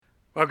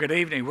Well, good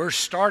evening. We're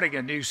starting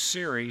a new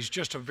series,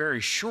 just a very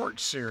short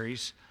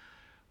series,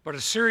 but a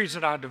series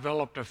that I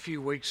developed a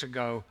few weeks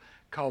ago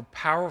called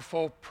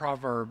Powerful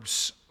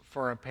Proverbs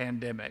for a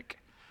Pandemic.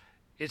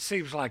 It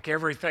seems like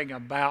everything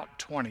about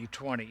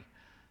 2020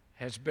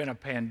 has been a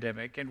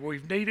pandemic, and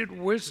we've needed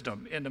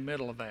wisdom in the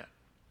middle of that.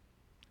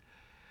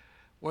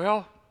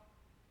 Well,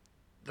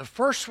 the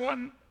first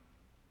one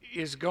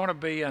is going to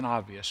be an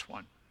obvious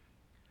one.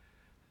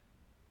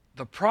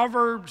 The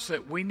Proverbs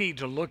that we need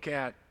to look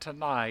at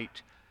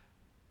tonight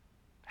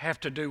have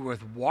to do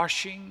with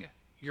washing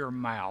your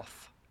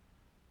mouth,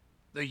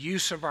 the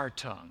use of our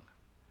tongue.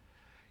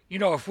 You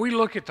know, if we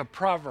look at the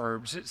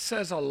Proverbs, it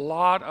says a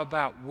lot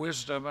about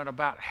wisdom and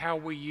about how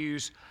we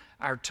use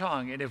our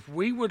tongue. And if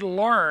we would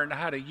learn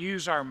how to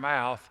use our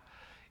mouth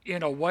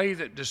in a way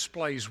that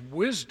displays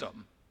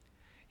wisdom,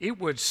 it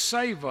would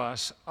save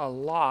us a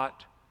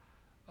lot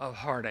of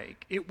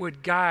heartache. It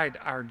would guide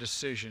our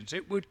decisions.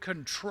 It would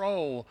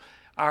control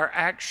our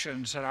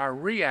actions and our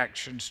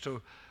reactions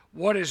to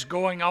what is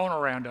going on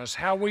around us,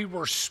 how we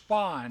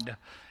respond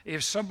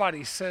if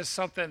somebody says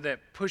something that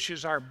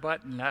pushes our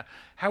button,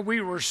 how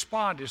we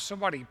respond if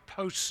somebody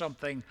posts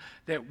something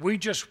that we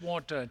just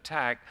want to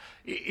attack.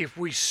 If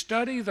we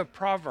study the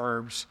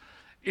Proverbs,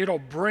 it'll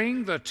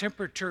bring the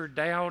temperature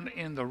down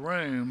in the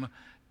room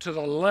to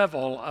the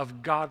level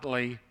of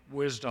godly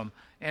wisdom.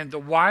 And the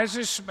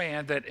wisest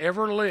man that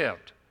ever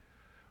lived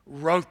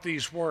wrote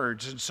these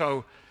words. And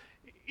so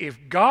if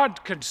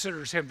God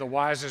considers him the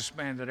wisest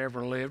man that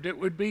ever lived, it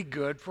would be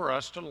good for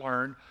us to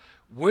learn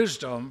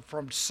wisdom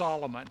from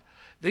Solomon.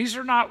 These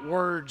are not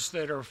words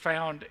that are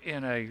found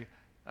in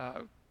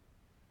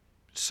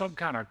some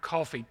kind of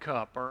coffee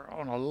cup or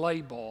on a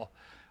label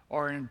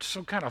or in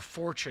some kind of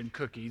fortune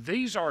cookie.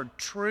 These are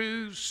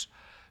truths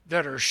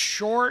that are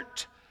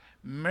short,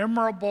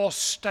 memorable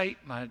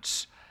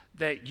statements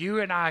that you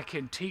and I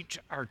can teach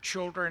our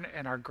children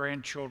and our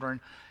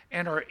grandchildren,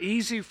 and are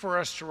easy for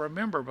us to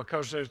remember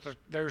because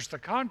there's the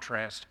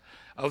contrast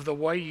of the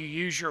way you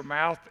use your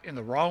mouth in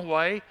the wrong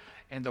way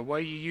and the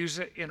way you use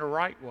it in the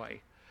right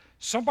way.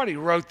 Somebody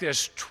wrote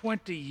this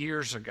 20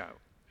 years ago.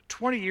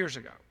 20 years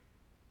ago.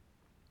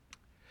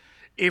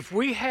 If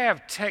we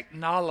have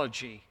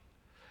technology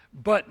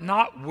but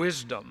not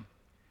wisdom,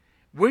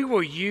 we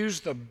will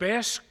use the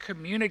best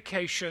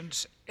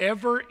communications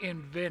ever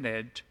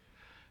invented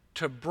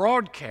to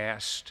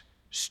broadcast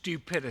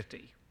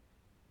stupidity.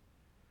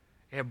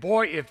 And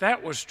boy, if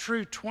that was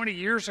true 20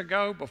 years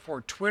ago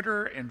before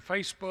Twitter and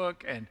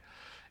Facebook and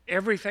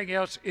everything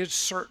else, it's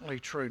certainly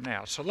true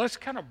now. So let's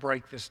kind of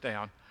break this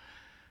down.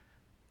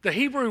 The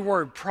Hebrew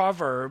word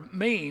proverb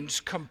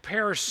means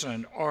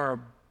comparison or a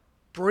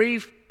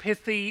brief,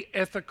 pithy,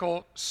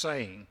 ethical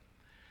saying.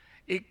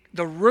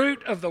 The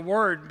root of the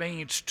word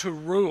means to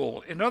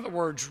rule. In other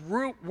words,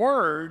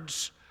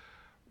 words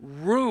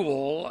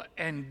rule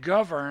and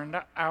govern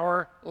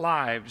our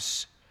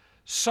lives.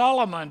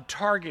 Solomon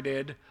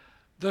targeted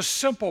the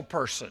simple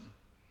person,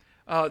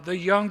 the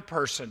young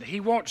person. He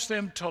wants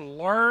them to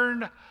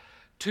learn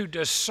to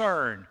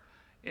discern.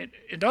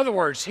 In other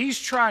words, he's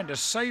trying to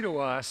say to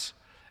us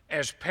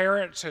as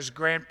parents, as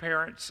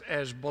grandparents,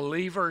 as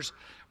believers,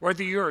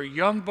 whether you're a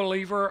young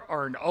believer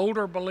or an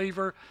older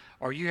believer,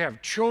 or you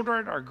have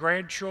children or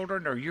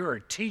grandchildren, or you're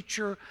a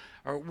teacher,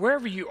 or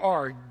wherever you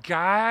are,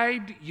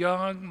 guide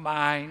young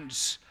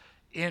minds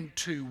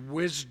into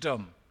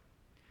wisdom.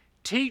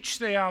 Teach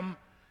them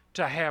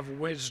to have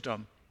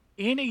wisdom.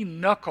 Any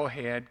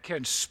knucklehead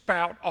can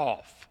spout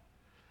off,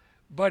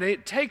 but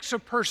it takes a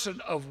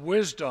person of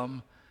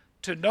wisdom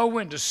to know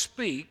when to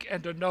speak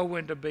and to know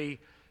when to be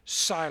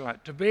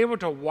silent, to be able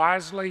to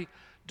wisely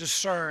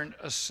discern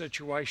a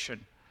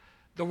situation.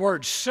 The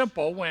word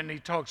simple, when he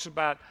talks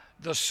about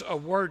a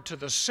word to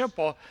the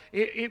simple,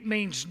 it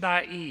means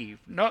naive.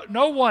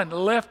 No one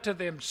left to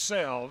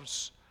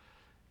themselves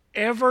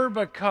ever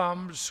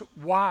becomes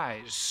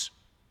wise.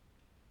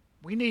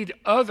 We need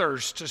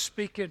others to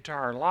speak into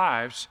our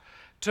lives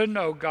to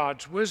know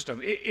God's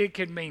wisdom. It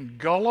can mean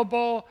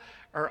gullible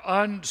or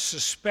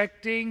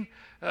unsuspecting.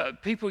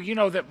 People,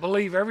 that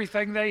believe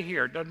everything they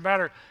hear. It doesn't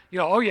matter,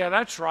 oh yeah,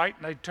 that's right.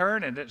 And they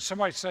turn and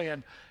somebody's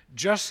saying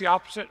just the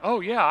opposite. Oh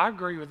yeah, I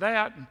agree with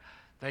that. And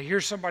they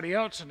hear somebody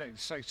else and they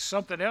say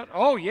something else.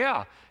 Oh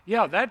yeah,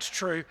 that's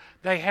true.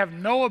 They have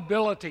no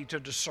ability to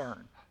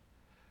discern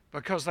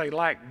because they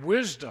lack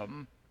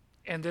wisdom,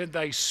 and then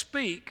they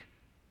speak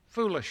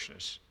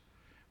foolishness.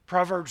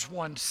 Proverbs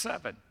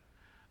 1:7.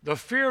 The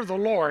fear of the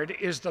Lord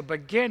is the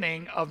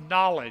beginning of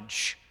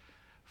knowledge.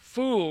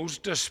 Fools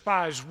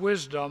despise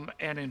wisdom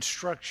and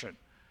instruction.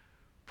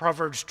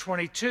 Proverbs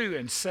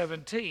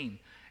 22:17.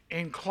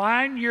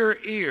 Incline your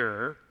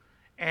ear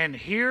and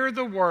hear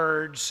the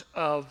words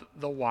of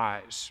the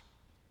wise.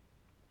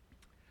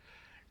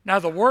 Now,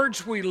 the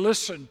words we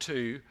listen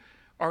to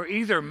are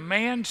either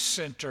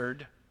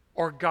man-centered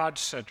or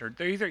God-centered.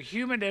 They're either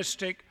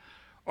humanistic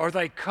or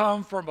they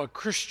come from a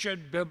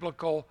Christian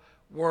biblical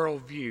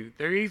worldview.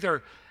 They're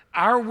either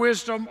our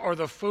wisdom or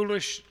the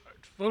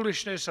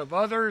foolishness of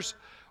others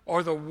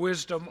or the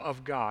wisdom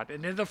of God.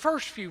 And in the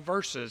first few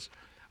verses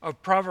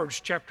of Proverbs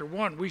chapter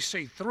 1, we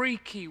see three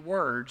key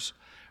words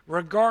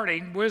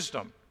regarding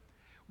wisdom.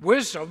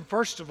 Wisdom,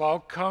 first of all,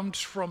 comes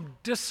from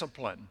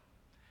discipline.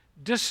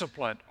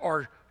 Discipline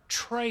or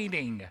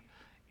training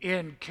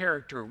in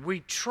character. We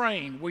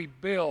train, we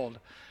build,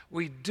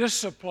 we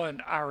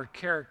discipline our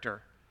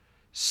character.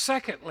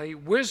 Secondly,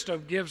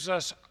 wisdom gives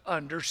us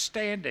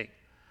understanding.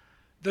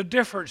 The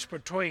difference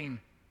between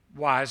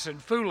wise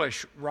and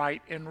foolish,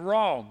 right and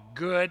wrong,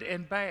 good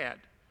and bad.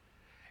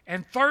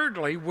 And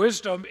thirdly,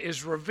 wisdom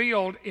is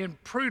revealed in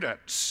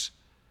prudence,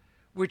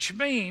 which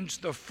means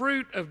the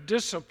fruit of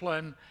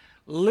discipline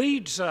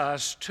leads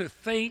us to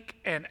think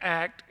and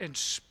act and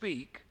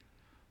speak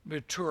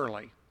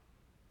maturely.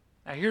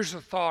 Now, here's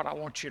a thought I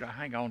want you to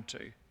hang on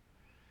to.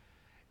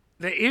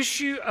 The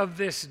issue of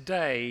this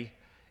day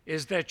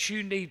is that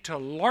you need to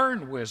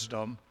learn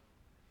wisdom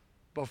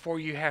before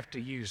you have to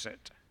use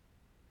it.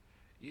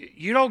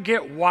 You don't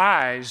get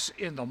wise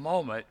in the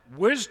moment.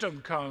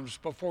 Wisdom comes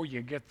before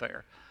you get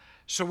there.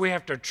 So we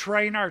have to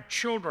train our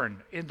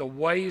children in the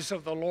ways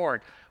of the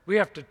Lord. We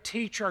have to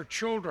teach our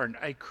children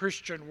a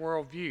Christian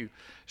worldview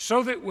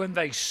so that when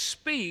they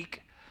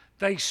speak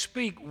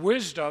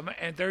wisdom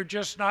and they're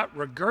just not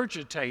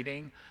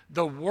regurgitating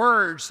the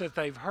words that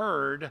they've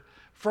heard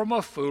from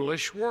a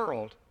foolish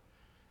world.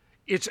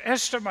 It's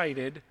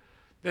estimated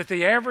that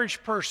the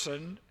average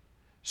person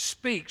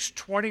speaks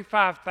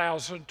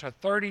 25,000 to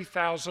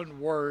 30,000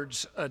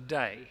 words a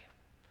day.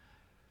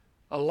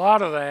 A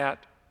lot of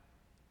that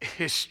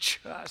is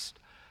just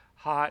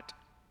hot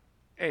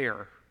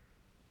air.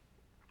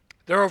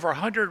 There are over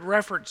 100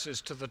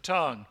 references to the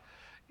tongue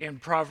in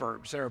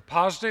Proverbs. There are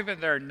positive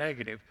and there are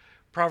negative.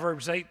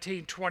 Proverbs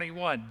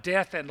 18:21,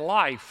 death and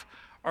life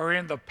are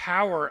in the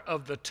power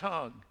of the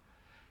tongue.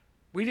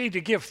 We need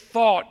to give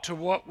thought to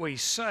what we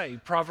say.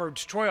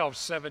 Proverbs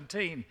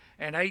 12:17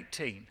 and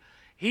 18.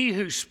 He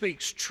who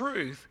speaks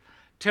truth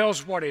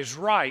tells what is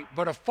right,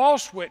 but a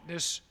false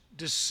witness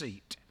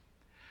deceit.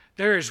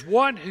 There is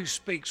one who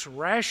speaks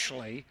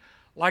rashly,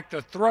 like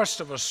the thrust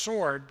of a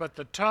sword, but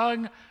the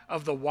tongue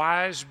of the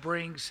wise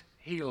brings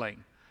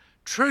healing.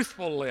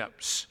 Truthful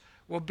lips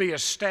will be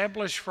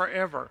established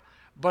forever,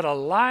 but a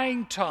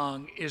lying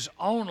tongue is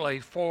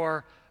only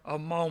for a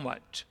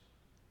moment.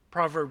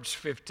 Proverbs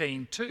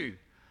 15:2.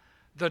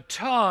 The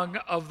tongue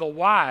of the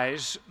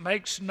wise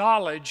makes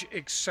knowledge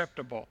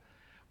acceptable,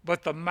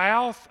 but the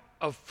mouth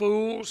of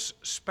fools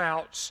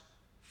spouts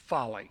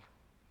folly.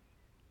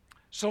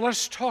 So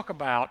let's talk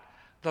about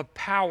the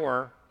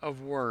power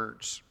of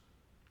words.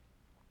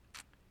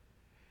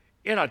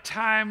 In a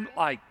time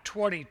like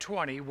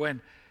 2020,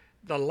 when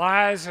the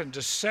lies and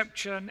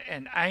deception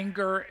and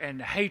anger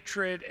and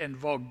hatred and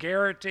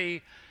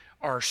vulgarity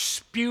are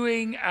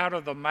spewing out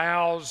of the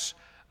mouths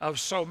of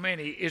so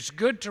many, it's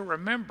good to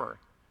remember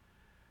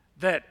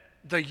that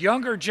the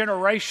younger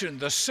generation,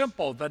 the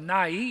simple, the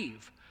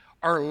naive,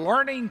 are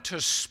learning to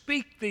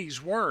speak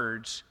these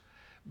words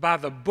by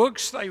the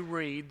books they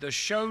read, the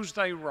shows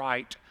they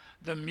write,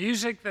 the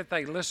music that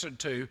they listen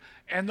to,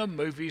 and the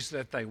movies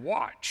that they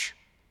watch.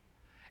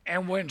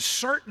 And when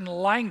certain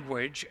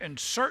language and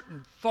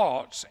certain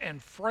thoughts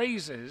and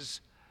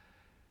phrases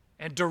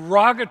and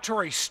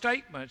derogatory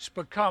statements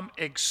become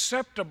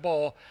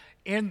acceptable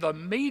in the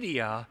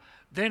media,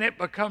 then it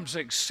becomes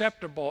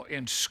acceptable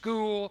in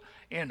school,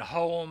 in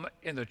home,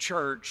 in the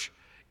church,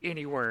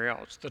 anywhere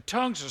else. The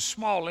tongue's a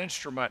small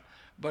instrument,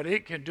 but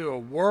it can do a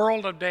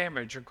world of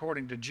damage,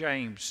 according to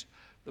James,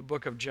 the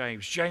book of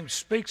James. James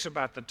speaks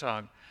about the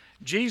tongue.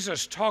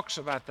 Jesus talks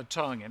about the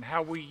tongue and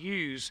how we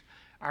use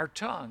our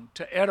tongue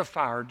to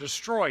edify or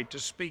destroy, to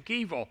speak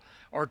evil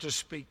or to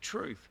speak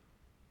truth.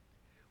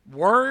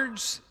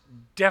 Words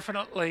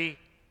definitely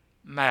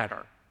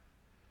matter.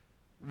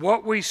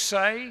 What we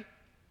say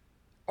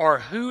or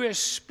who is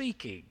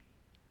speaking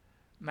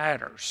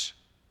matters.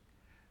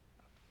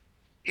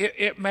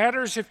 It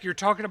matters if you're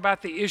talking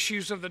about the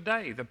issues of the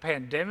day, the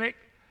pandemic,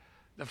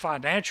 the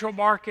financial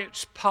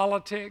markets,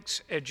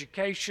 politics,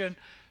 education,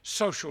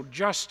 social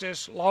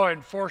justice, law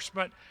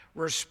enforcement,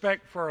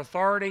 respect for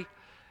authority.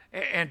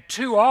 And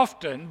too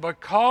often,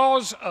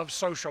 because of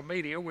social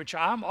media, which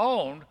I'm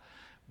on,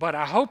 but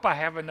I hope I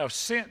have enough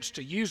sense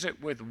to use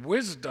it with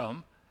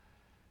wisdom.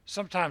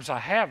 Sometimes I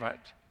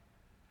haven't.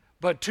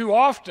 But too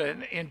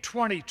often in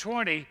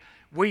 2020,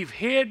 we've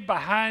hid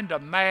behind a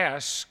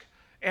mask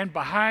and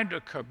behind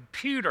a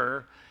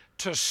computer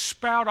to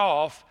spout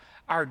off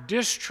our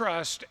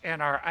distrust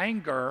and our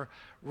anger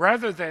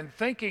rather than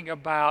thinking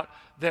about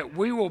that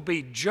we will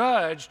be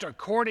judged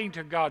according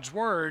to God's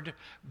word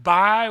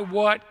by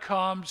what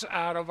comes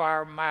out of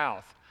our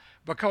mouth.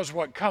 Because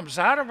what comes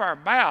out of our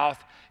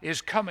mouth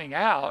is coming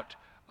out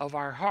of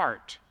our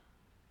heart.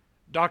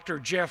 Dr.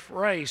 Jeff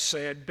Ray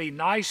said, "Be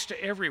nice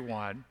to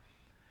everyone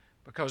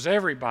because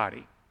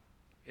everybody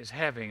is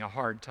having a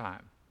hard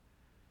time."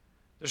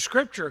 The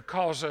scripture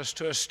calls us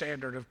to a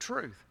standard of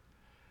truth.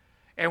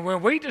 And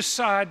when we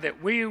decide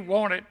that we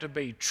want it to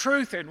be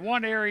truth in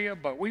one area,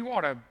 but we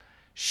want to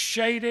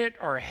shade it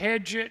or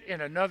hedge it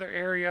in another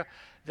area,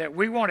 that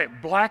we want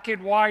it black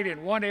and white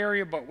in one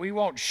area, but we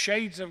want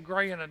shades of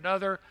gray in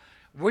another.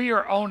 We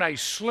are on a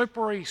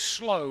slippery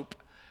slope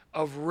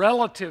of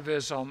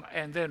relativism,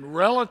 and then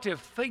relative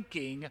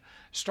thinking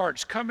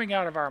starts coming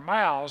out of our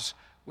mouths,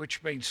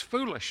 which means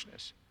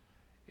foolishness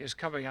is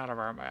coming out of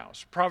our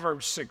mouths.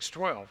 Proverbs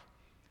 6:12.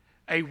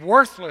 A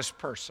worthless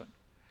person,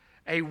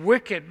 a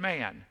wicked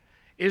man,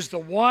 is the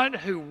one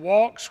who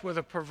walks with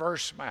a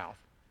perverse mouth.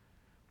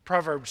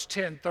 Proverbs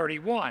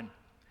 10:31.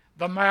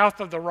 The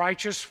mouth of the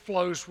righteous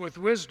flows with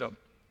wisdom,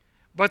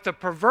 but the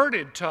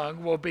perverted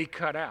tongue will be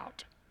cut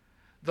out.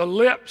 The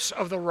lips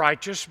of the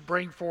righteous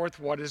bring forth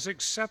what is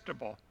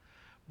acceptable,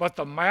 but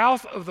the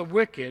mouth of the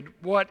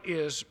wicked, what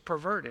is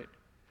perverted.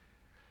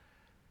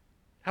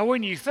 Now,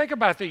 when you think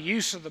about the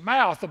use of the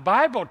mouth, the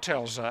Bible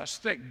tells us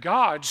that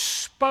God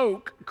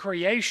spoke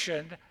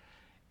creation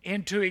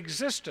into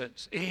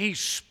existence. He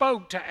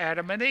spoke to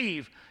Adam and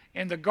Eve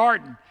in the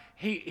garden.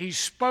 He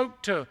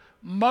spoke to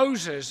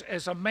Moses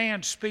as a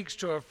man speaks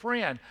to a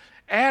friend.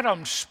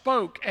 Adam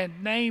spoke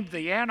and named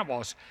the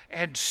animals,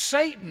 and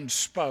Satan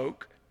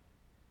spoke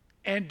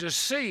and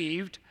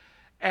deceived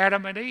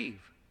Adam and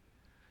Eve.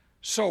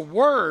 So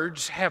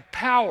words have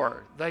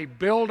power. They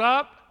build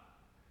up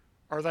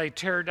or they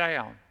tear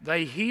down.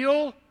 They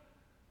heal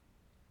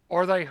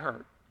or they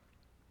hurt.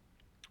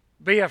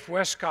 B.F.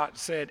 Westcott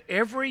said,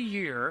 every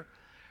year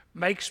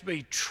makes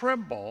me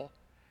tremble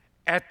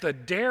at the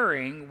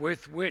daring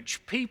with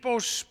which people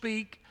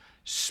speak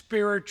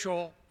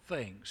spiritual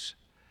things.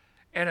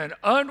 And an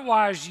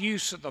unwise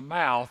use of the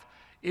mouth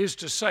is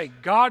to say,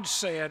 God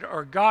said,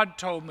 or God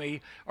told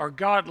me, or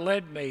God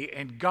led me,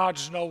 and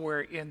God's nowhere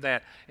in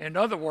that. In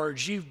other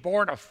words, you've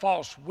borne a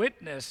false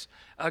witness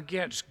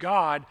against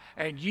God,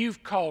 and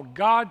you've called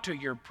God to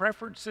your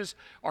preferences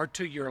or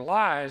to your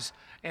lies,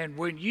 and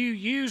when you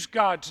use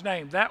God's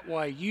name that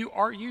way, you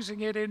are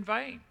using it in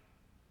vain,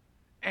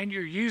 and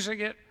you're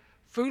using it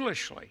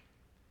foolishly.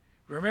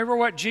 Remember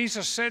what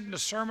Jesus said in the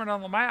Sermon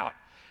on the Mount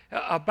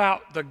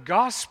about the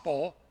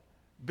gospel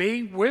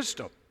being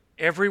wisdom.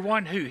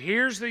 Everyone who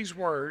hears these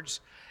words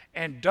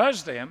and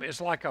does them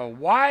is like a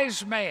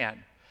wise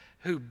man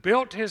who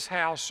built his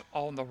house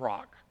on the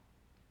rock.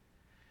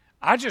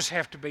 I just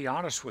have to be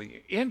honest with you.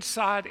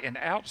 Inside and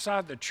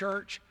outside the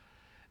church,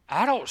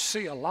 I don't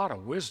see a lot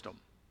of wisdom.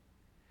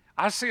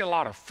 I see a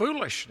lot of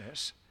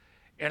foolishness,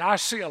 and I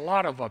see a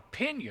lot of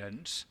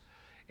opinions,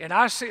 and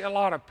I see a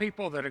lot of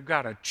people that have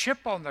got a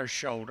chip on their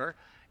shoulder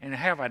and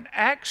have an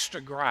axe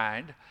to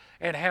grind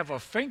and have a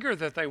finger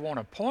that they want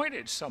to point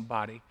at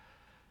somebody.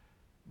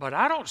 But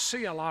I don't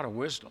see a lot of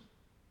wisdom.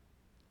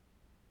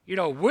 You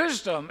know,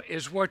 wisdom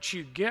is what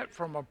you get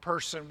from a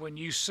person when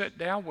you sit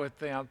down with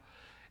them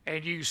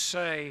and you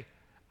say,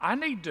 I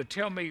need you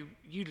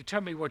to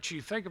tell me what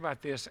you think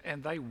about this,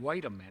 and they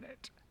wait a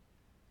minute.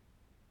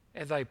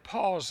 And they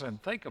pause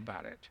and think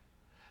about it.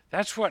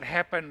 That's what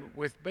happened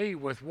with me,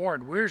 with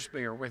Warren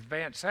Wiersbe, or with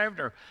Vance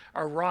Havner,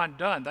 or Ron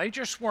Dunn. They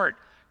just weren't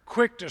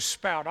quick to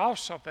spout off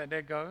something.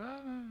 They'd go,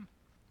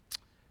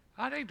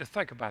 I need to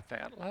think about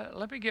that.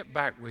 Let me get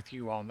back with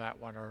you on that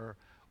one.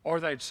 Or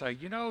they'd say,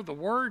 you know, the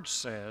Word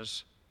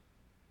says,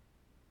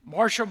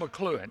 Marshall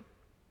McLuhan,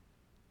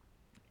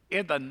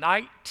 in the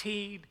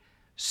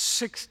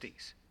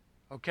 1960s,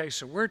 okay,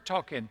 so we're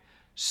talking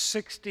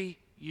 60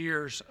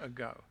 years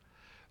ago.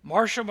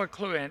 Marshall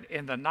McLuhan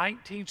in the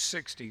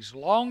 1960s,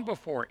 long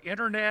before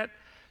internet,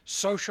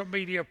 social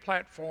media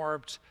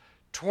platforms,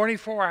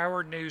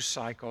 24-hour news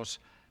cycles,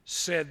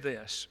 said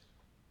this: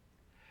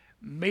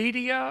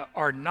 media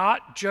are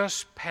not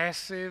just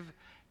passive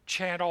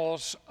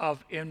channels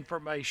of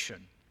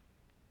information.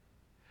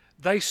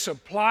 They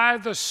supply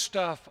the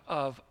stuff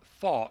of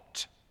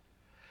thought,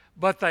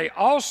 but they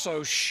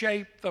also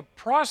shape the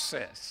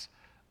process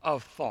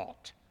of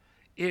thought.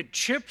 It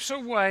chips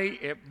away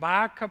at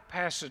my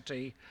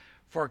capacity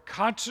for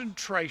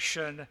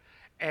concentration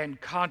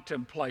and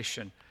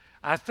contemplation.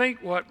 I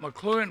think what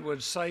McLuhan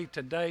would say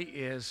today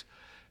is,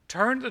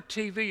 turn the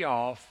TV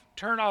off,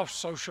 turn off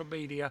social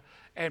media,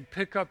 and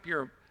pick up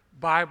your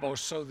Bible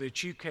so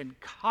that you can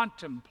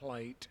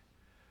contemplate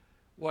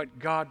what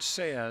God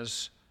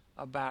says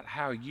about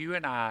how you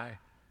and I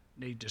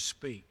need to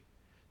speak.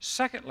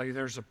 Secondly,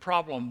 there's a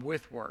problem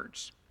with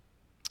words.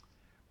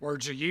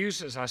 Words are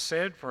used, as I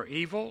said, for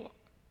evil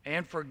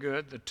and for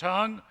good. The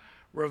tongue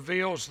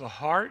reveals the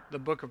heart. The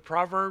book of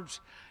Proverbs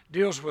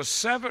deals with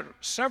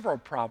several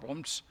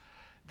problems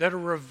that are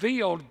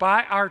revealed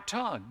by our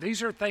tongue.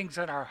 These are things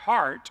in our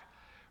heart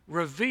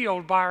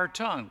revealed by our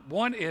tongue.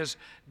 One is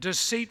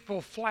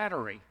deceitful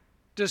flattery.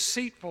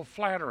 Deceitful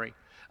flattery.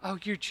 Oh,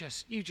 you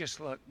just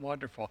look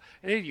wonderful.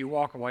 And then you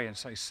walk away and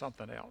say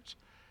something else.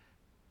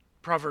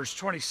 Proverbs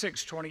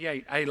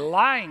 26:28. A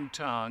lying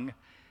tongue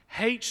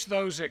hates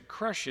those it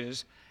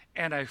crushes,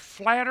 and a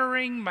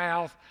flattering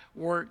mouth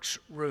works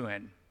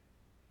ruin.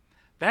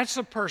 That's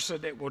a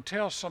person that will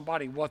tell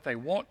somebody what they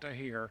want to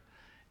hear,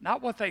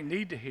 not what they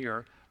need to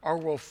hear, or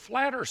will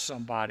flatter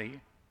somebody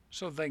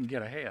so they can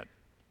get ahead.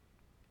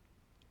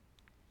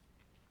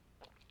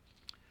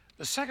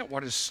 The second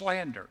one is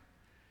slander.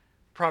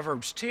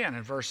 Proverbs 10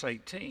 and verse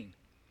 18.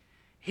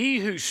 He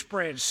who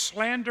spreads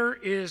slander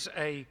is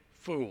a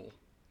fool.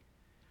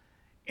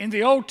 In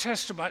the Old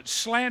Testament,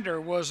 slander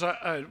was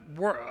a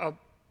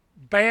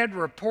bad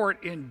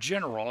report in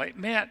general. It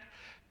meant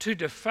to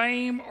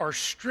defame or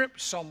strip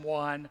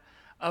someone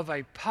of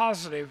a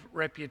positive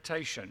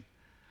reputation.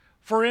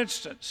 For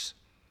instance,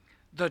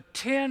 the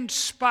 10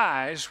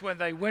 spies, when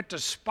they went to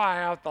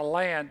spy out the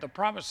land, the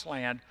promised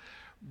land,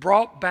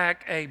 brought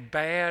back a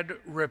bad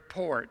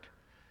report.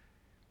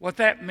 What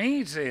that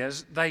means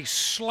is they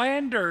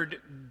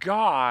slandered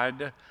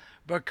God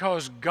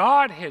because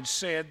God had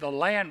said the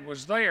land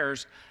was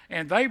theirs,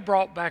 and they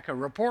brought back a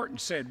report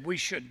and said, we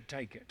shouldn't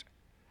take it.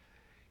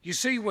 You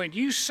see, when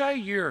you say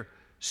you're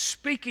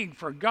speaking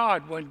for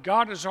God, when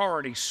God has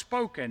already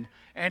spoken,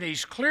 and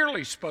He's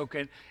clearly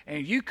spoken,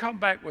 and you come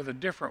back with a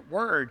different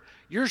word,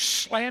 you're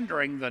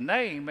slandering the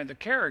name and the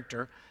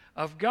character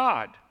of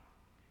God.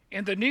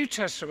 In the New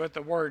Testament,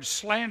 the word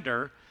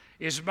slander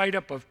is made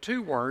up of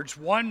two words,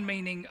 one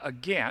meaning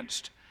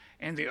against,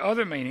 and the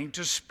other meaning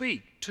to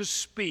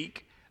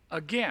speak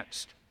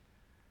against.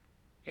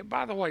 And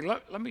by the way,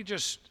 let me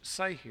just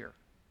say here,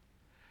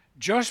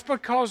 just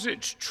because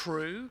it's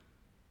true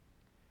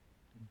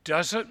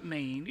doesn't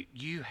mean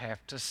you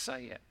have to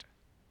say it.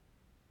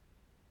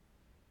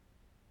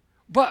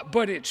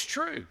 But it's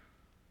true.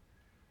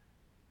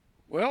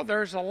 Well,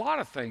 there's a lot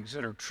of things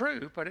that are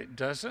true, but it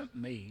doesn't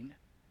mean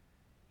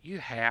you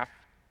have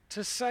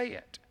to say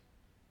it.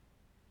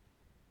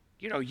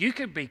 You know, you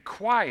can be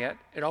quiet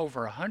in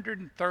over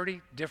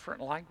 130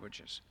 different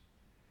languages.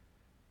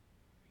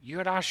 You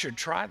and I should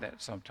try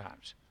that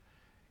sometimes.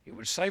 It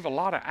would save a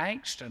lot of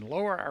angst and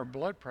lower our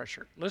blood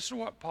pressure. Listen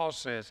to what Paul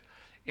says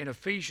in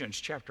Ephesians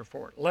chapter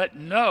 4. Let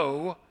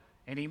no,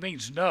 and he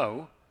means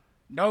no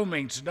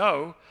means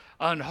no,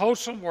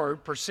 unwholesome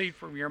word proceed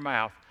from your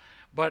mouth,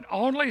 but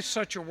only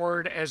such a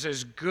word as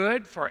is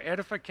good for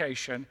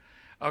edification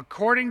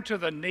according to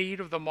the need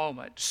of the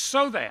moment,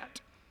 so that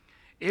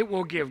it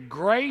will give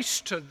grace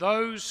to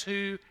those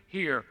who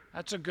hear.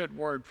 That's a good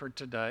word for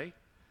today.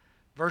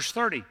 Verse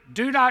 30,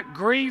 do not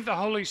grieve the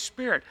Holy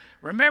Spirit.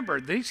 Remember,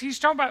 he's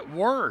talking about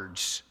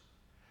words.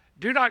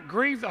 Do not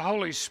grieve the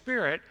Holy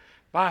Spirit,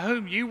 by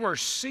whom you were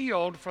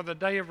sealed for the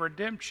day of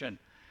redemption.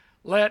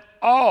 Let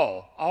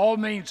all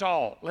means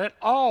all, let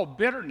all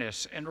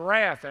bitterness and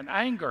wrath and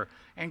anger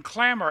and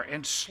clamor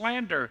and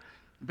slander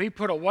be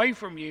put away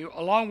from you,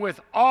 along with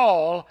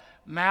all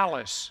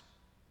malice.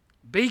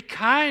 Be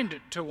kind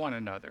to one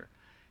another,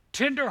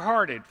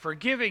 tender-hearted,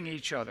 forgiving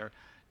each other,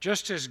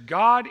 just as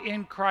God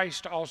in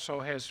Christ also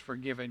has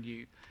forgiven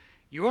you.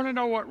 You want to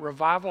know what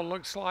revival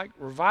looks like?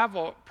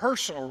 Revival,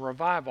 personal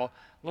revival,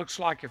 looks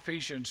like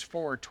Ephesians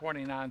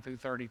 4:29 through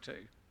 32.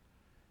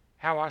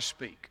 How I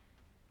speak.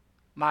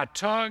 My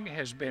tongue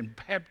has been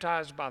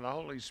baptized by the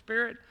Holy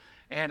Spirit,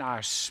 and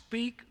I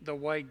speak the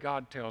way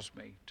God tells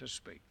me to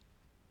speak.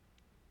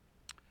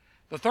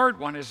 The third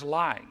one is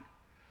lying.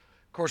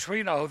 Of course,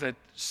 we know that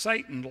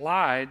Satan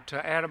lied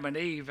to Adam and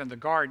Eve in the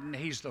garden.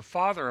 He's the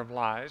father of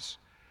lies.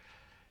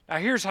 Now,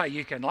 here's how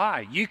you can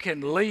lie. You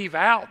can leave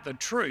out the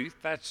truth,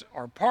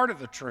 or part of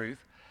the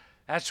truth.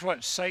 That's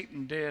what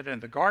Satan did in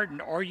the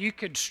garden, or you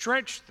can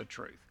stretch the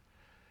truth.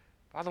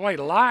 By the way,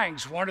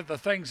 lying's one of the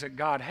things that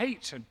God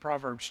hates in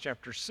Proverbs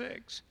chapter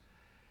 6.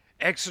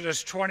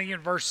 Exodus 20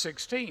 and verse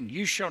 16,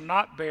 you shall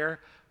not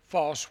bear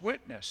false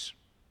witness.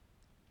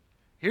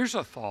 Here's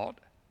a thought.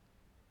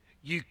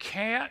 You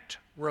can't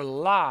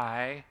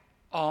rely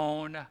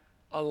on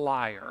a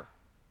liar.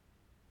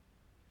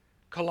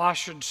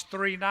 Colossians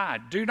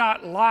 3:9, do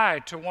not lie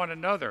to one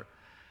another.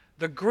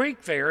 The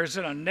Greek there is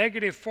in a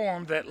negative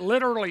form that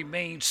literally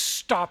means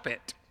stop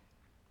it.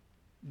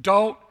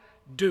 Don't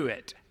do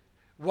it.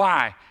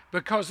 Why?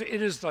 Because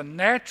it is the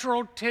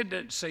natural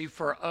tendency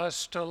for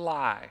us to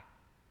lie.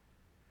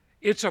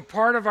 It's a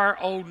part of our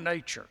old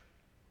nature.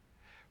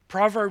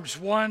 Proverbs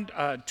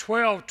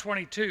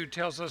 12:22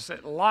 tells us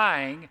that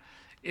lying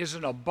is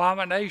an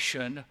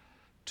abomination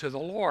to the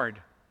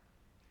Lord.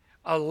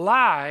 A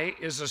lie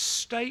is a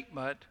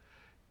statement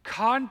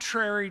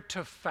contrary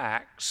to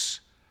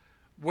facts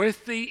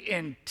with the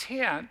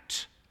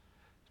intent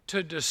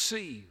to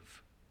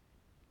deceive.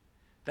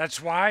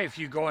 That's why if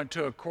you go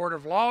into a court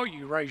of law,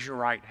 you raise your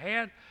right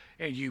hand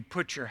and you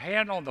put your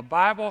hand on the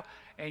Bible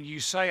and you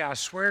say, I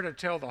swear to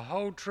tell the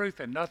whole truth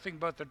and nothing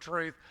but the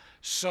truth,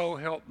 so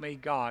help me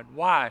God.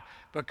 Why?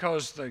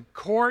 Because the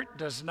court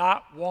does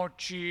not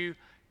want you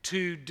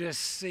to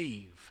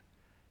deceive.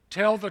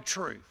 Tell the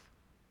truth.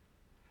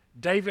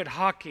 David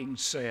Hawking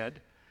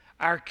said,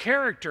 our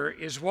character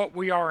is what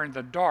we are in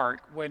the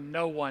dark when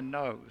no one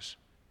knows.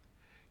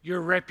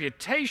 Your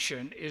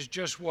reputation is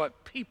just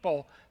what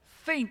people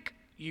think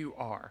you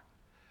are,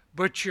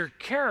 but your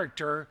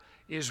character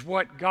is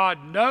what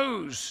God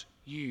knows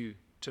you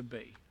to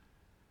be.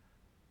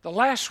 The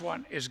last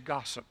one is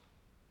gossip.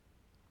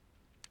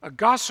 A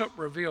gossip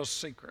reveals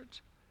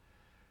secrets.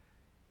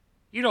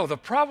 You know, the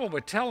problem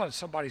with telling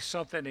somebody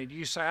something and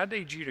you say, I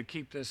need you to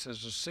keep this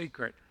as a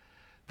secret,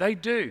 they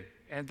do.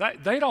 And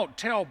they don't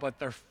tell but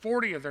they're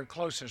 40 of their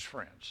closest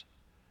friends.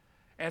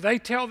 And they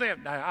tell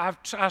them, now,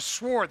 I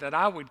swore that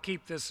I would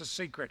keep this a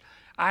secret.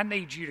 I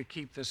need you to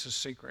keep this a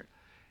secret.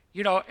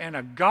 You know, and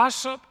a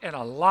gossip and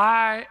a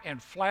lie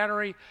and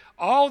flattery,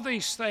 all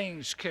these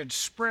things can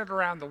spread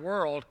around the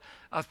world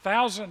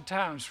 1,000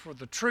 times before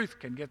the truth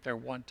can get there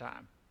one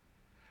time.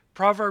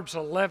 Proverbs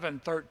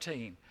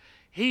 11:13.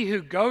 He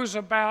who goes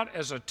about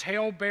as a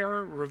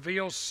talebearer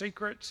reveals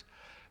secrets,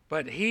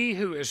 but he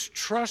who is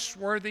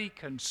trustworthy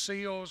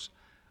conceals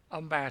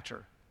a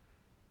matter.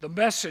 The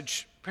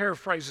Message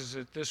paraphrases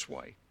it this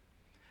way: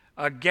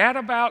 a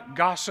gadabout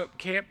gossip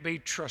can't be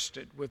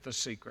trusted with a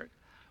secret,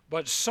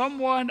 but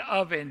someone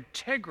of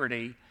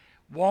integrity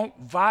won't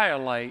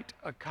violate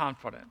a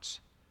confidence.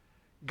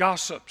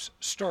 Gossips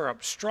stir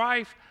up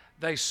strife,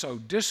 they sow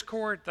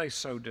discord, they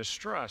sow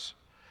distrust.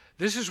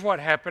 This is what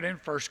happened in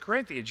 1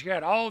 Corinthians. You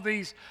had all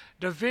these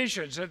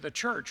divisions in the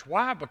church.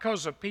 Why?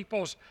 Because of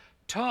people's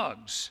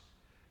tongues.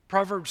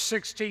 Proverbs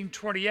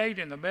 16:28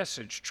 in the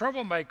Message.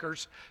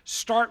 Troublemakers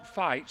start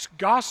fights.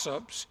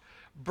 Gossips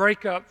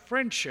break up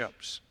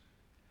friendships.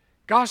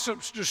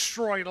 Gossips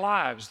destroy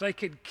lives. They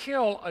can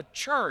kill a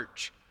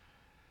church.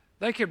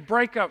 They can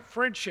break up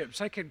friendships.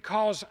 They can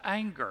cause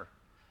anger.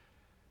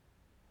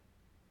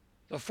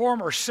 The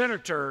former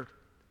Senator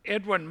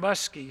Edwin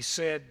Muskie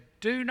said,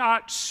 "Do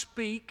not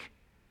speak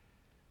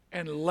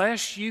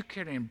unless you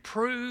can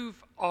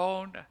improve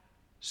on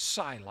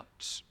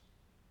silence."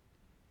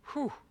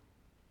 Whew.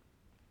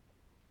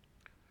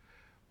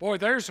 Boy,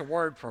 there's a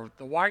word for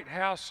the White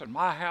House and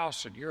my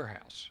house and your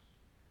house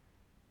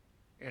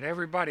and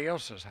everybody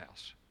else's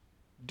house.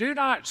 Do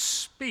not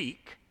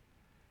speak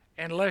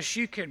unless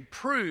you can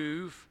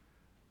prove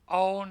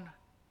on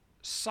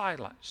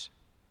silence.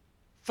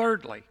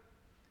 Thirdly,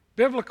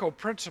 biblical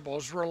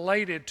principles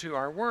related to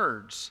our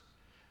words.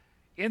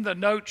 In the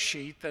note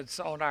sheet that's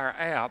on our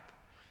app,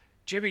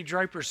 Jimmy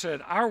Draper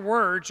said, our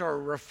words are a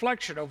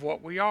reflection of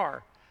what we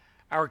are.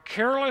 Our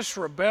careless,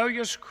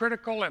 rebellious,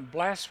 critical, and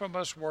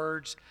blasphemous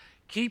words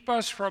keep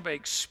us from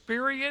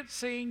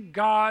experiencing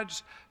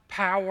God's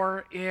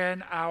power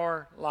in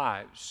our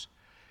lives.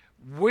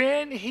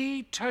 When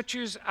He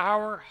touches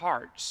our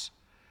hearts,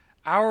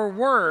 our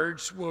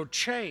words will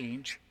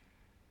change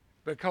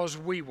because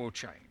we will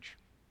change.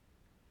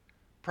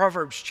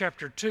 Proverbs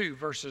chapter 2,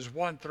 verses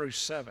 1 through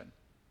 7.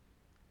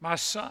 My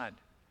son,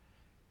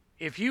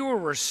 if you will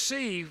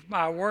receive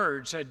my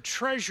words and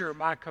treasure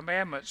my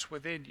commandments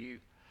within you,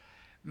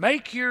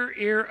 make your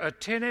ear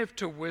attentive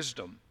to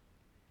wisdom,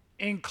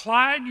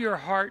 incline your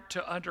heart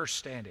to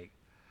understanding.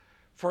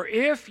 For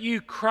if you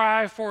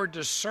cry for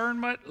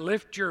discernment,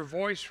 lift your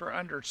voice for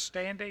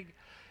understanding,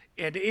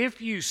 and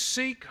if you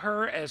seek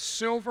her as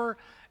silver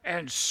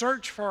and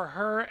search for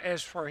her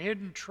as for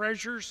hidden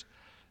treasures,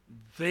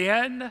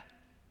 then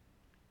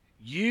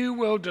you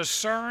will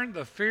discern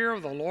the fear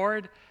of the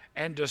Lord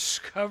and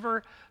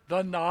discover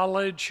the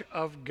knowledge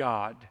of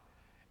God.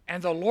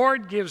 And the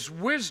Lord gives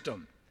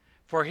wisdom,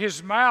 for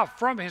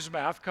from his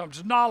mouth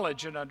comes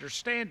knowledge and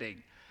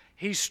understanding.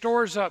 He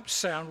stores up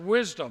sound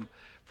wisdom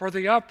for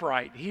the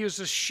upright. He is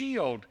a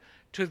shield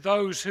to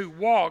those who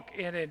walk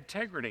in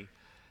integrity.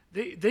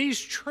 These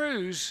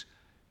truths,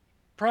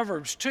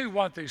 Proverbs 2,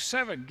 1 through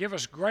 7, give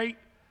us great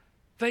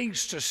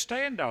things to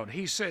stand on.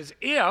 He says,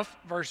 if,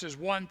 verses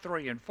 1,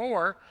 3, and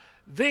 4,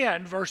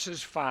 then,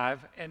 verses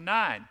 5 and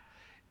 9.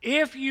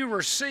 If you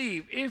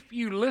receive, if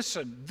you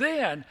listen,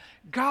 then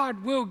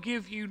God will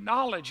give you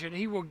knowledge and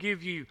He will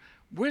give you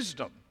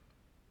wisdom.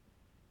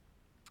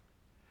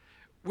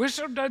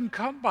 Wisdom doesn't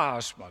come by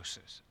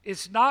osmosis.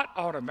 It's not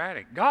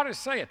automatic. God is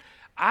saying,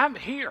 I'm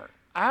here.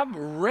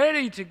 I'm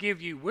ready to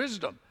give you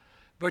wisdom,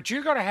 but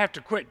you're going to have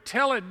to quit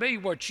telling me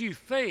what you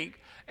think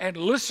and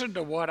listen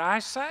to what I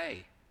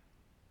say.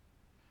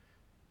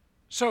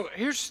 So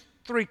here's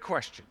 3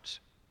 questions.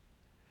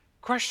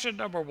 Question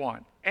number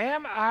 1,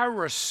 am I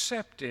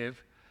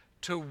receptive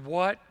to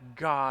what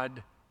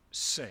God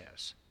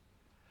says?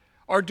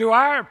 Or do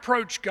I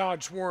approach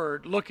God's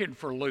word looking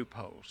for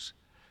loopholes?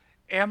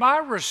 Am I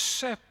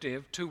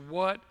receptive to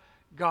what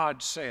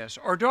God says?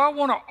 Or do I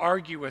want to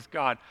argue with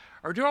God?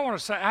 Or do I want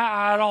to say,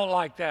 I don't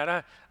like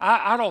that.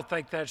 I don't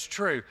think that's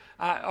true.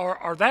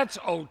 Or that's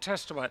Old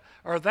Testament.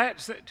 Or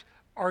that's it.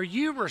 Are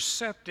you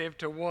receptive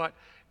to what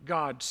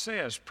God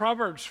says?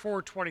 Proverbs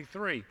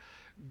 4:23.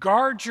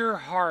 Guard your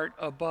heart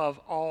above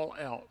all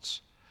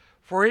else,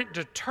 for it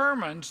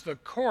determines the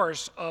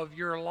course of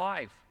your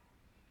life.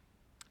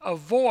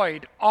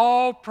 Avoid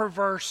all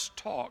perverse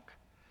talk.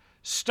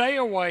 Stay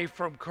away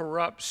from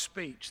corrupt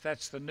speech.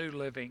 That's the New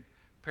Living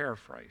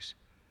paraphrase.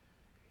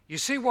 You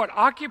see, what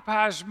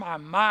occupies my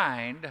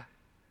mind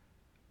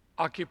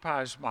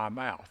occupies my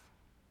mouth.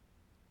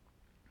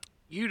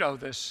 You know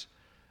this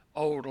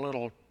old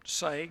little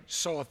saying,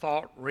 sow a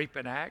thought, reap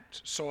an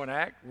act, sow an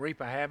act,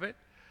 reap a habit.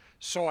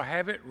 Sow a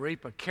habit,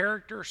 reap a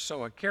character.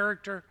 Sow a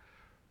character,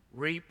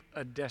 reap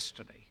a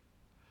destiny.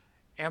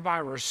 Am I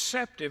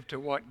receptive to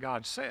what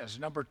God says?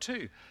 Number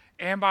 2,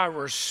 am I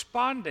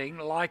responding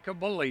like a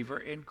believer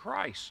in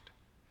Christ?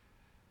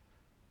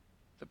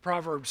 The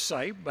Proverbs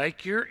say,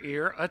 make your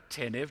ear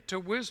attentive to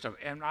wisdom.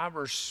 Am I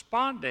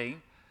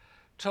responding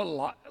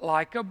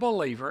like a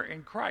believer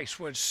in Christ.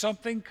 When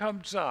something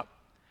comes up,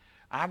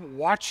 I'm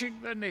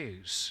watching the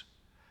news,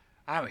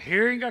 I'm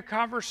hearing a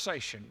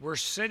conversation, we're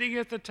sitting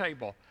at the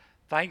table,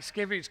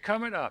 Thanksgiving's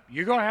coming up,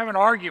 you're going to have an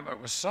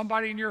argument with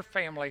somebody in your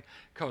family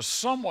because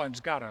someone's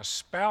got to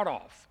spout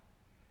off.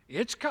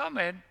 It's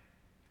coming.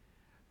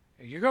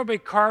 You're going to be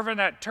carving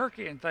that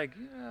turkey and think,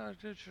 yeah, I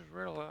just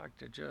really like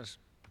to just,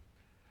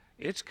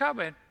 it's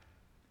coming.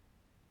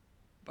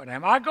 But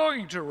am I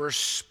going to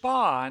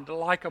respond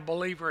like a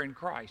believer in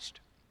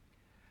Christ?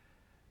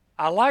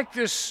 I like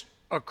this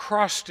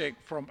acrostic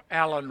from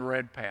Alan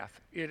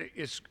Redpath.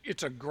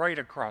 It's a great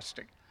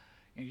acrostic.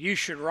 And you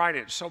should write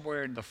it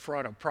somewhere in the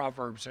front of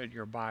Proverbs in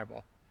your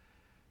Bible.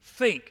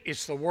 Think,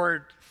 it's the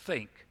word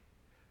think.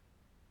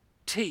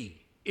 T,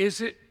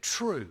 is it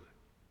true?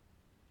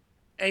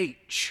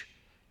 H,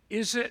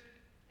 is it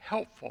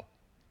helpful?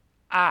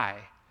 I,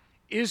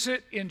 is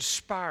it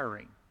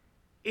inspiring?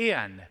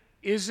 N,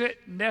 is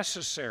it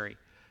necessary?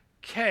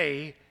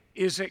 K,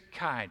 is it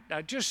kind?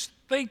 Now just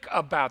think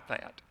about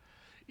that.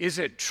 Is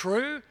it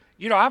true?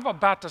 You know, I'm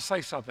about to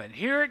say something.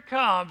 Here it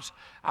comes.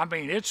 I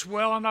mean, it's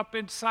welling up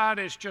inside.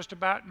 It's just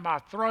about in my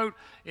throat.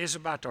 It's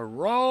about to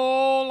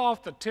roll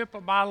off the tip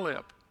of my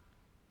lip.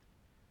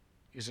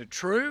 Is it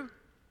true?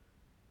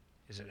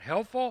 Is it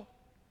helpful?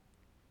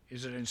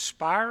 Is it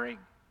inspiring?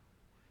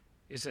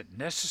 Is it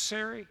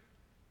necessary?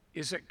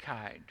 Is it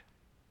kind?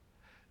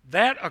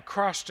 That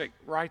acrostic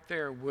right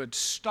there would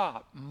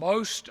stop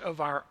most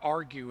of our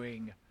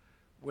arguing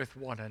with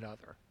one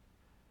another.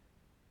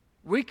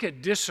 We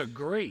could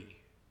disagree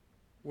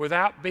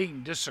without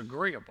being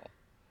disagreeable.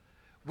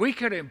 We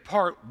could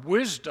impart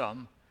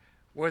wisdom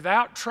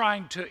without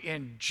trying to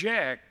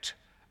inject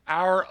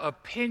our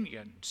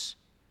opinions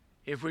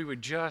if we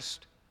would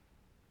just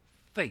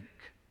think.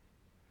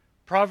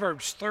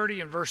 Proverbs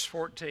 30 and verse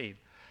 14.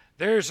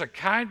 There's a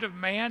kind of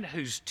man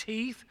whose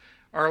teeth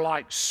are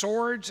like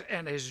swords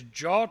and his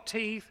jaw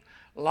teeth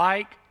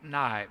like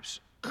knives.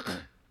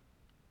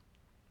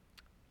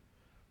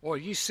 Boy,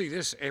 you see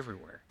this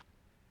everywhere.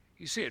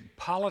 You see it in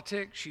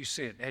politics, you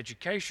see it in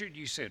education,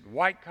 you see it in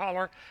white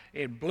collar,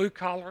 in blue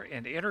collar,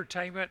 in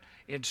entertainment,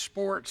 in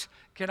sports.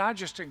 Can I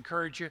just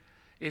encourage you,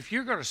 if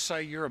you're going to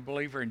say you're a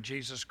believer in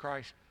Jesus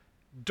Christ,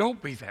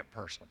 don't be that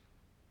person.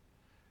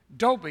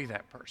 Don't be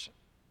that person.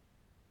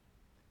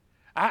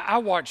 I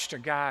watched a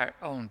guy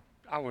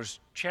I was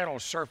channel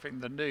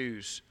surfing the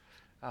news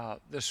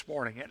this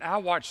morning, and I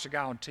watched a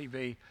guy on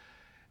TV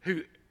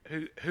who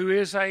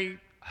is a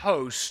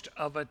host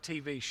of a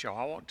TV show.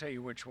 I won't tell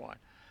you which one.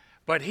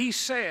 But he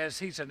says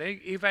he's an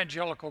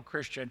evangelical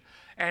Christian,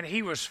 and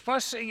he was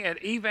fussing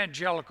at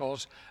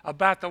evangelicals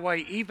about the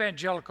way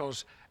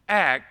evangelicals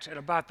act and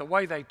about the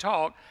way they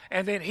talk,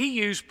 and then he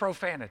used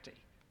profanity.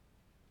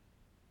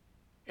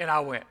 And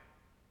I went,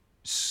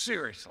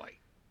 seriously?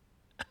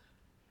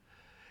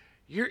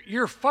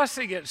 You're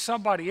fussing at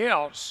somebody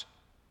else,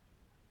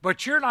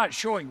 but you're not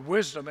showing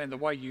wisdom in the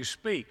way you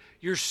speak.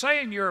 You're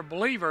saying you're a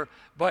believer,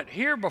 but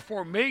here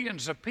before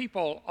millions of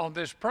people on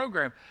this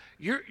program,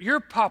 you're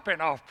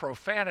popping off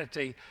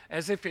profanity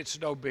as if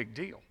it's no big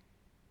deal.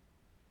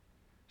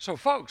 So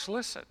folks,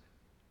 listen.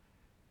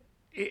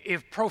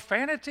 If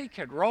profanity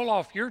can roll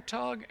off your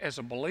tongue as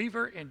a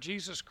believer in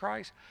Jesus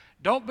Christ,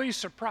 don't be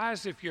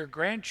surprised if your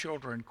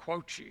grandchildren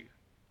quote you,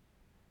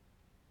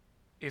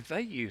 if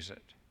they use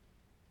it.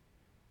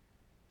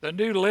 The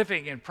New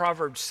Living in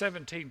Proverbs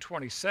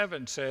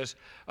 17:27 says,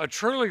 a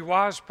truly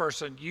wise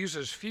person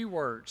uses few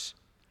words.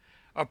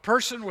 A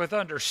person with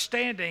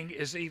understanding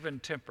is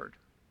even-tempered.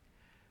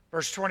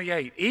 Verse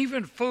 28,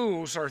 even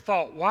fools are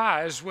thought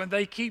wise when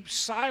they keep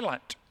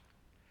silent.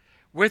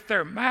 With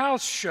their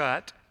mouths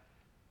shut,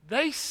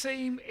 they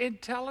seem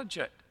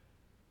intelligent.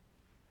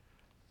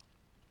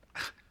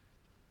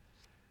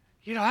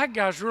 You know, that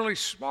guy's really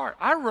smart.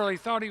 I really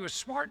thought he was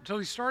smart until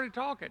he started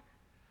talking.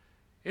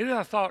 And then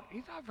I thought,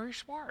 he's not very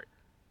smart.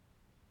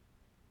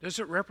 Does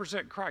it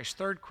represent Christ?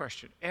 Third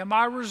question, am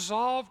I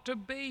resolved to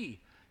be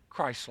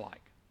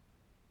Christ-like?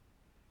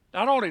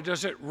 Not only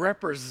does it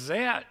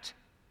represent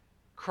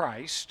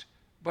Christ,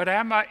 but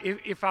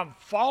if I'm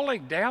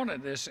falling down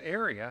in this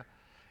area,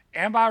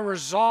 am I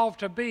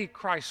resolved to be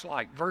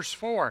Christ-like? Verse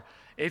 4,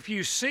 if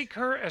you seek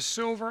her as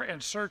silver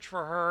and search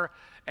for her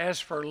as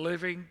for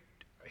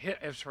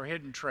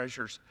hidden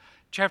treasures.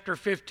 Chapter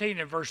 15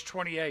 and verse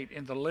 28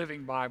 in the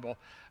Living Bible.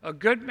 A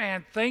good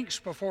man thinks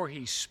before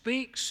he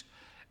speaks.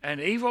 An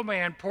evil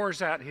man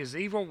pours out his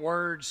evil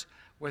words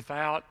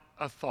without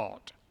a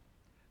thought.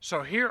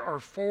 So here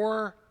are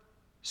 4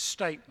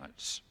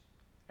 statements.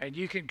 And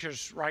you can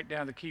just write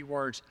down the key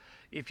words.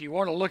 If you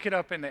want to look it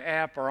up in the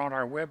app or on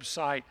our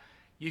website,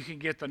 you can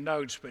get the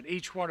notes. But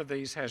each one of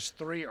these has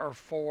 3 or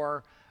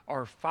 4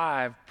 or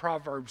 5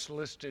 proverbs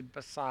listed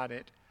beside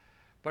it.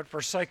 But for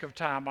sake of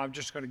time, I'm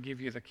just going to give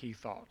you the key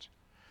thoughts.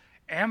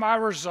 Am I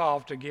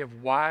resolved to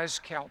give wise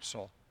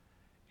counsel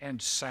and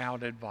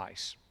sound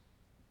advice?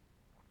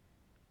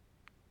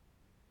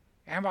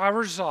 Am I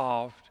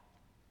resolved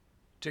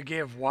to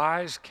give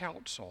wise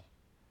counsel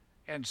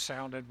and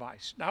sound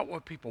advice? Not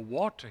what people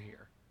want to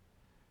hear,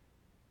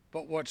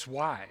 but what's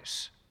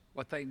wise,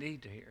 what they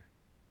need to hear.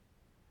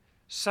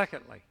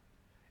 Secondly,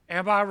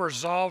 am I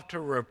resolved to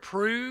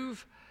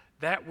reprove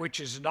that which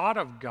is not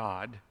of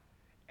God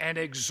and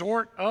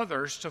exhort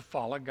others to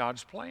follow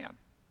God's plan?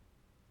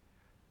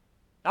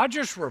 Not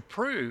just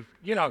reprove,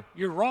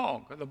 you're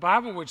wrong. The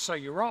Bible would say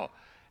you're wrong.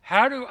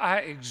 How do I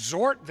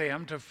exhort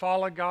them to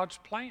follow God's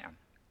plan?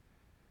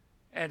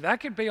 And that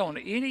could be on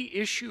any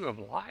issue of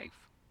life.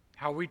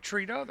 How we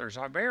treat others,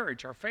 our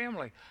marriage, our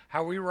family,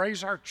 how we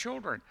raise our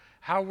children,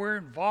 how we're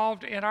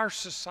involved in our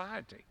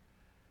society.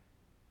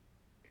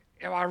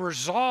 Am I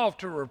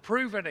resolved to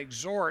reprove and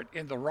exhort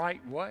in the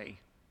right way?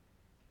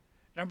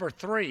 Number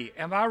 3,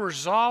 am I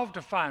resolved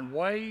to find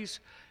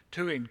ways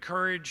to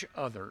encourage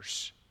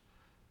others?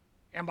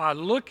 Am I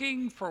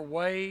looking for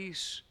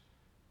ways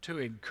to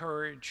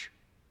encourage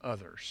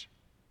others?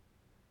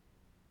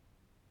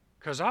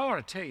 Because I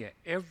want to tell you,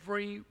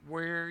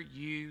 everywhere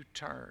you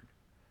turn,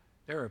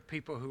 there are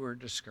people who are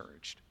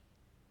discouraged.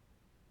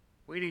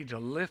 We need to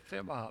lift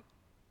them up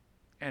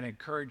and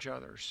encourage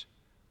others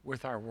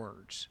with our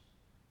words.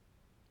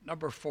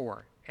 Number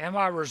 4, am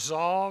I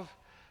resolved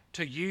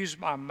to use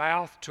my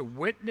mouth to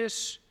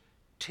witness,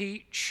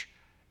 teach,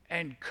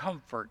 and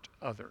comfort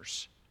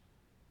others?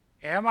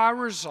 Am I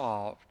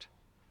resolved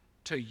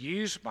to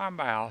use my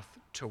mouth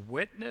to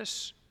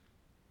witness,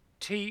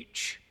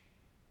 teach,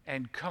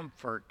 and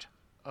comfort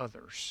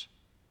others?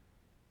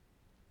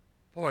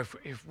 Boy,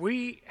 if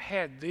we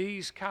had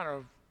these kind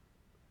of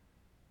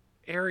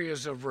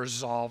areas of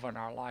resolve in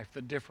our life,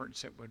 the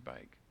difference it would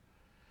make.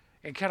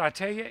 And can I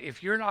tell you,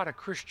 if you're not a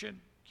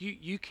Christian,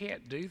 you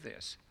can't do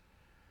this.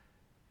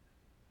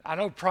 I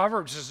know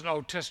Proverbs is an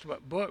Old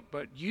Testament book,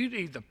 but you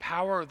need the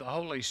power of the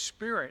Holy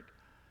Spirit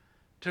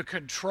to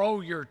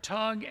control your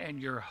tongue and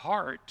your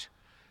heart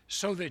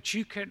so that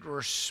you can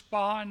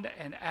respond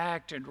and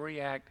act and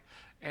react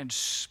and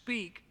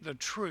speak the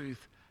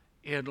truth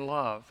in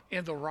love,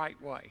 in the right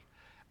way.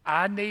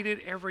 I need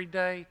it every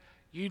day.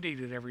 You need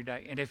it every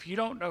day. And if you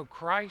don't know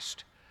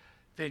Christ,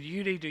 then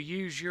you need to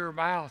use your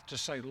mouth to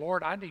say,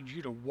 Lord, I need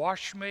you to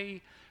wash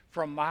me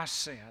from my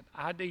sin.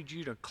 I need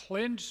you to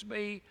cleanse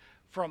me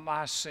from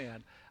my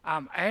sin.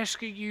 I'm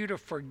asking you to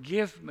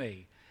forgive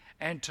me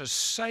and to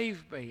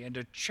save me and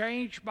to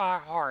change my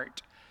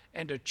heart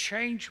and to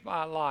change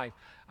my life.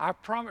 I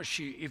promise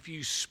you, if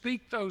you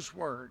speak those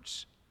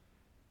words,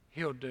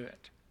 He'll do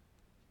it.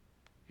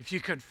 If you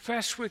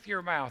confess with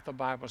your mouth, the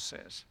Bible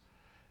says,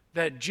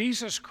 that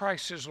Jesus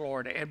Christ is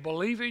Lord and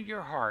believe in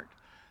your heart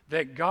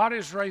that God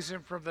is raised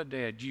him from the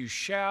dead, you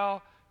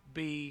shall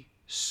be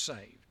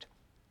saved.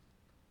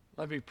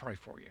 Let me pray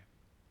for you.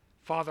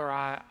 Father,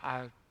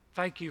 I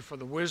thank you for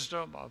the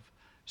wisdom of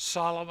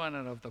Solomon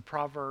and of the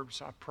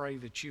Proverbs. I pray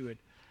that you would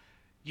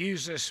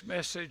use this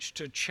message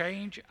to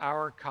change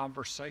our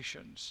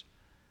conversations,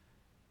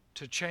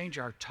 to change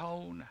our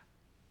tone,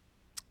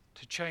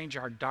 to change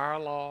our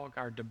dialogue,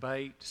 our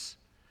debates.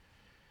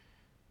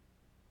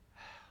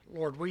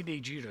 Lord, we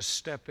need you to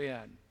step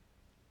in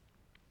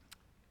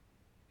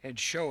and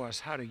show us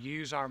how to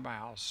use our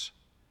mouths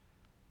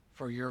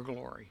for your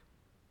glory.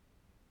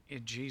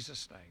 In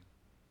Jesus'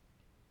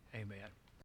 name, amen.